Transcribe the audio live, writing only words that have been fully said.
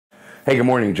Hey, good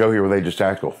morning. Joe here with Aegis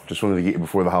Tactical. Just wanted to get you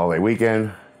before the holiday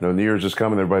weekend. No, New Year's is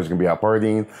coming. Everybody's going to be out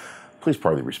partying. Please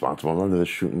party responsible. None of this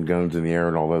shooting guns in the air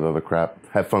and all that other crap.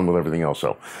 Have fun with everything else.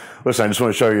 So, listen, I just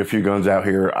want to show you a few guns out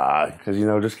here because,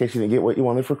 just in case you didn't get what you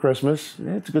wanted for Christmas,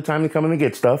 it's a good time to come in and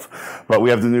get stuff. But we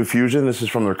have the new Fusion. This is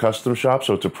from their custom shop,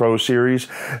 so it's a Pro Series.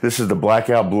 This is the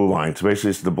Blackout Blue line. So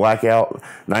basically, it's the Blackout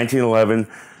 1911,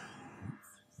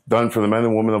 done for the men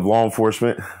and women of law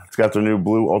enforcement. It's got their new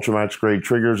blue Ultramax grade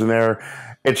triggers in there.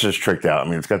 It's just tricked out. I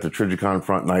mean, it's got the Trigicon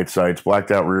front night sights,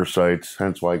 blacked out rear sights,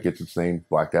 hence why it gets its name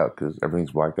blacked out, because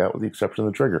everything's blacked out with the exception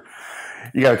of the trigger.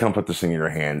 You got to come put this thing in your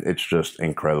hand. It's just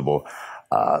incredible.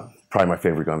 Probably my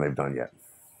favorite gun they've done yet.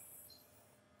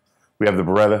 We have the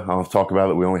Beretta. I'll talk about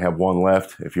it. We only have one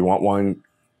left. If you want one,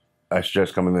 I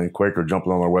suggest coming in quick or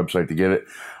jumping on our website to get it.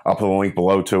 I'll put a link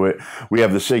below to it. We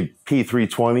have the SIG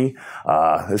P320.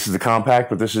 This is the compact,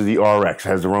 but this is the RX. It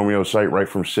has the Romeo sight right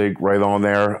from SIG right on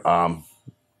there.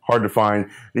 Hard to find.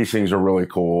 These things are really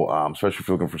cool, especially if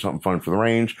you're looking for something fun for the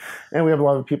range. And we have a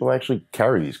lot of people that actually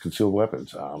carry these concealed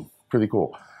weapons. Pretty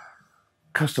cool.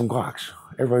 Custom Glocks.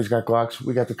 Everybody's got Glocks.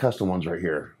 We got the custom ones right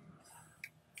here.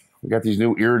 We got these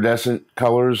new iridescent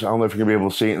colors. I don't know if you're going to be able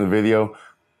to see it in the video,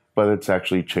 but it's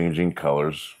actually changing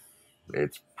colors.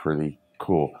 It's pretty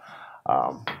cool.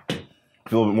 A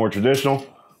little bit more traditional, a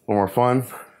little more fun.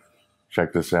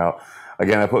 Check this out.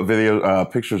 Again, I put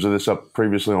pictures of this up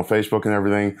previously on Facebook and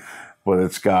everything, but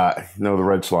it's got, the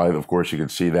red slide, of course, you can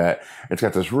see that. It's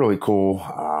got this really cool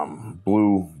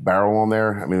blue barrel on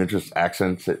there. I mean, it just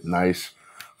accents it nice.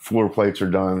 Floor plates are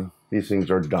done. These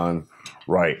things are done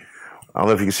right. I don't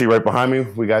know if you can see right behind me,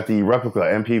 we got the replica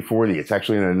MP40. It's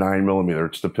actually in a 9mm.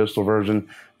 It's the pistol version.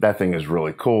 That thing is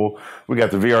really cool. We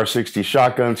got the VR60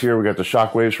 shotguns here. We got the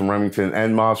Shockwaves from Remington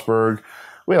and Mossberg.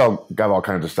 We all got all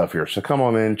kinds of stuff here. So come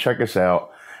on in, check us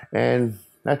out. And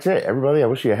that's it, everybody. I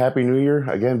wish you a happy new year.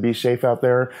 Again, be safe out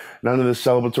there. None of this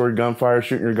celebratory gunfire,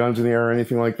 shooting your guns in the air or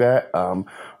anything like that.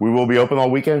 We will be open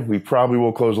all weekend. We probably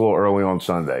will close a little early on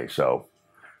Sunday. So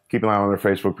keep an eye on their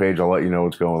Facebook page. I'll let you know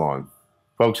what's going on.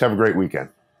 Folks, have a great weekend.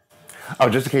 Oh,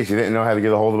 just in case you didn't know how to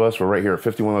get a hold of us, we're right here at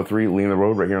 5103 Lena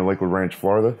Road, right here in Lakewood Ranch,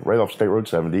 Florida, right off State Road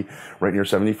 70, right near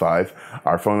 75.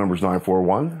 Our phone number is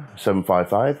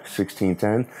 941-755-1610.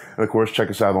 And, of course, check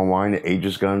us out online at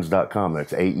aegisguns.com.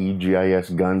 That's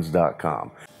AEGIS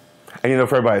guns.com. And,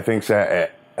 for everybody that thinks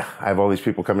that I have all these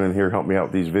people coming in here help me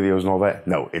out with these videos and all that,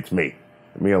 no, it's me.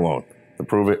 Me alone. To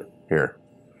prove it, here.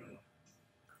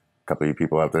 A couple of you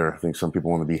people out there, I think some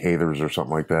people want to be haters or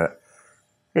something like that.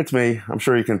 It's me. I'm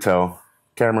sure you can tell.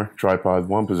 Camera, tripod,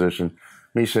 one position.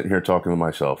 Me sitting here talking to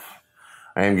myself.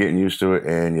 I am getting used to it,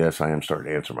 and yes, I am starting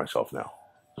to answer myself now.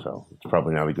 So it's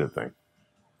probably not a good thing.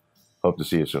 Hope to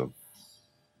see you soon.